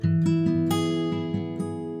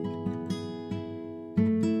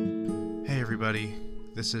everybody.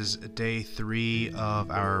 This is day 3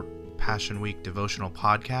 of our Passion Week devotional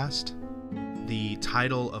podcast. The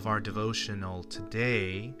title of our devotional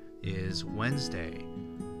today is Wednesday,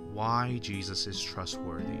 Why Jesus is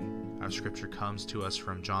Trustworthy. Our scripture comes to us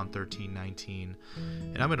from John 13:19,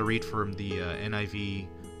 and I'm going to read from the NIV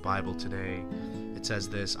Bible today. It says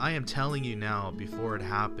this: I am telling you now before it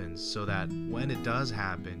happens, so that when it does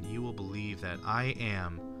happen, you will believe that I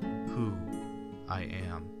am who I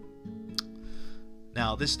am.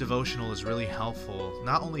 Now, this devotional is really helpful,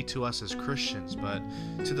 not only to us as Christians, but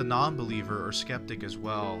to the non-believer or skeptic as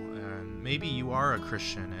well. And maybe you are a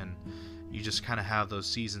Christian and you just kind of have those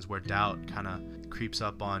seasons where doubt kind of creeps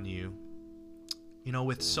up on you. You know,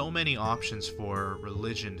 with so many options for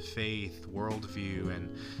religion, faith, worldview,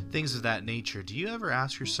 and things of that nature, do you ever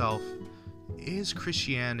ask yourself, is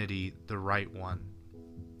Christianity the right one?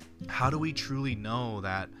 How do we truly know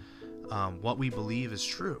that what we believe is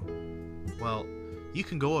true? Well, you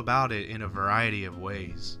can go about it in a variety of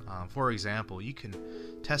ways. For example, you can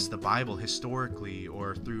test the Bible historically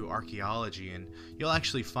or through archaeology, and you'll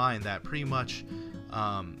actually find that pretty much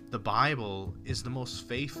the Bible is the most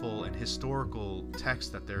faithful and historical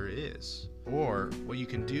text that there is. Or what you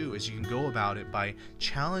can do is you can go about it by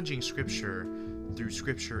challenging Scripture through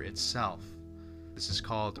Scripture itself. This is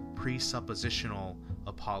called presuppositional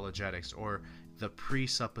apologetics, or the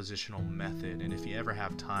presuppositional method. And if you ever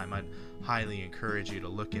have time, I'd highly encourage you to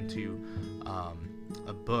look into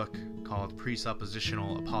a book called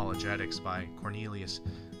Presuppositional Apologetics by Cornelius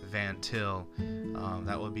Van Til.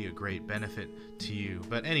 That would be a great benefit to you.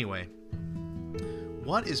 But anyway,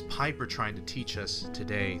 what is Piper trying to teach us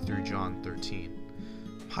today through John 13?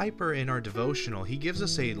 Piper, in our devotional, he gives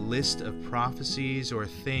us a list of prophecies or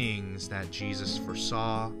things that Jesus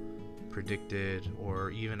foresaw, predicted,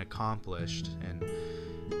 or even accomplished. And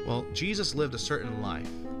well, Jesus lived a certain life,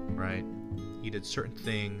 right? He did certain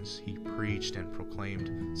things, he preached and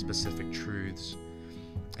proclaimed specific truths,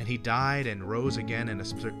 and he died and rose again in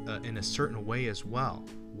a certain way as well.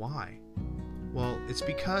 Why? Well, it's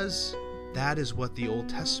because that is what the Old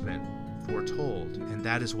Testament foretold, and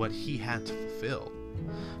that is what he had to fulfill.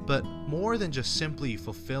 But more than just simply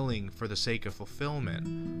fulfilling for the sake of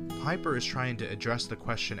fulfillment, Piper is trying to address the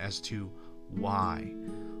question as to why.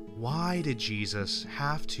 Why did Jesus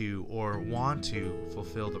have to or want to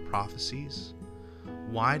fulfill the prophecies?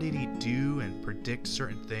 Why did he do and predict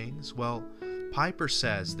certain things? Well, Piper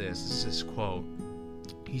says this is his quote.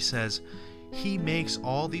 He says, he makes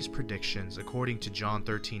all these predictions according to John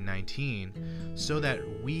 13:19 so that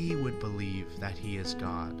we would believe that he is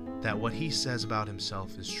God, that what he says about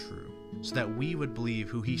himself is true, so that we would believe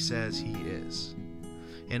who he says he is.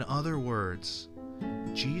 In other words,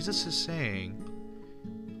 Jesus is saying,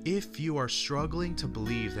 if you are struggling to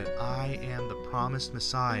believe that I am the promised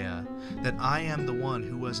Messiah, that I am the one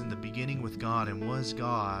who was in the beginning with God and was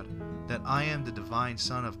God, that I am the divine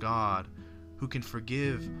Son of God, who can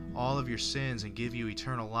forgive all of your sins and give you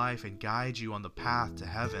eternal life and guide you on the path to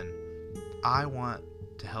heaven, I want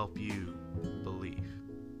to help you believe.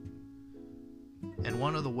 And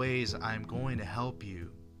one of the ways I'm going to help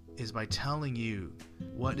you is by telling you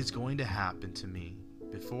what is going to happen to me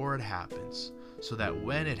before it happens, so that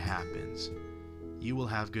when it happens, you will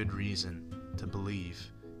have good reason to believe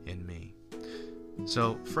in me.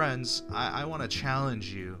 So, friends, I want to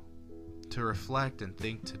challenge you to reflect and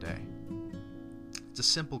think today. It's a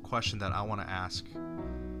simple question that I want to ask.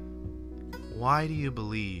 Why do you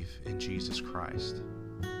believe in Jesus Christ?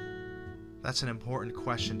 That's an important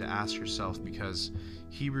question to ask yourself, because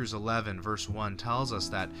Hebrews 11 verse 1 tells us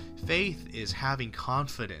that faith is having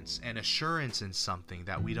confidence and assurance in something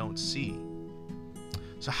that we don't see.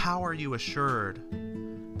 So how are you assured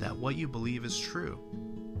that what you believe is true?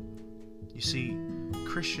 You see,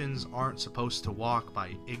 Christians aren't supposed to walk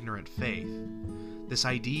by ignorant faith. This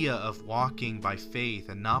idea of walking by faith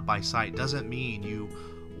and not by sight doesn't mean you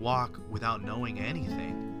walk without knowing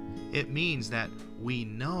anything. It means that we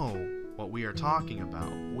know what we are talking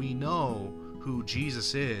about. We know who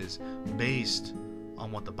Jesus is based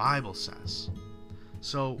on what the Bible says.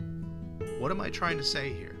 So, what am I trying to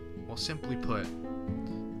say here? Well, simply put,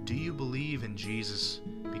 do you believe in Jesus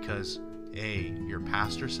because A, your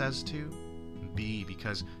pastor says to, B,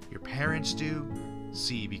 because your parents do,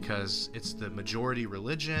 C, because it's the majority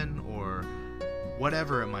religion, or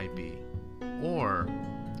whatever it might be? Or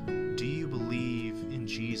do you believe in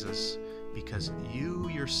Jesus because you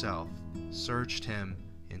yourself searched him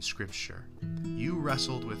in Scripture? You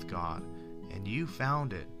wrestled with God and you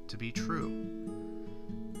found it to be true.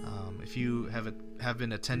 If you have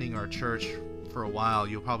been attending our church for a while,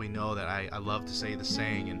 you'll probably know that I love to say the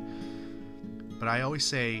saying, but I always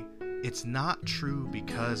say, It's not true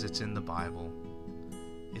because it's in the Bible.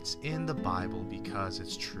 It's in the Bible because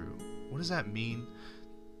it's true. What does that mean?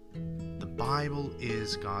 The Bible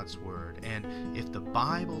is God's Word, and if the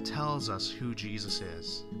Bible tells us who Jesus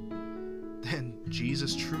is, then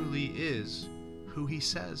Jesus truly is who He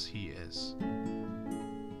says He is.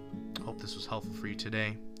 Hope this was helpful for you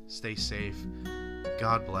today. Stay safe.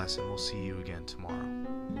 God bless, and we'll see you again tomorrow.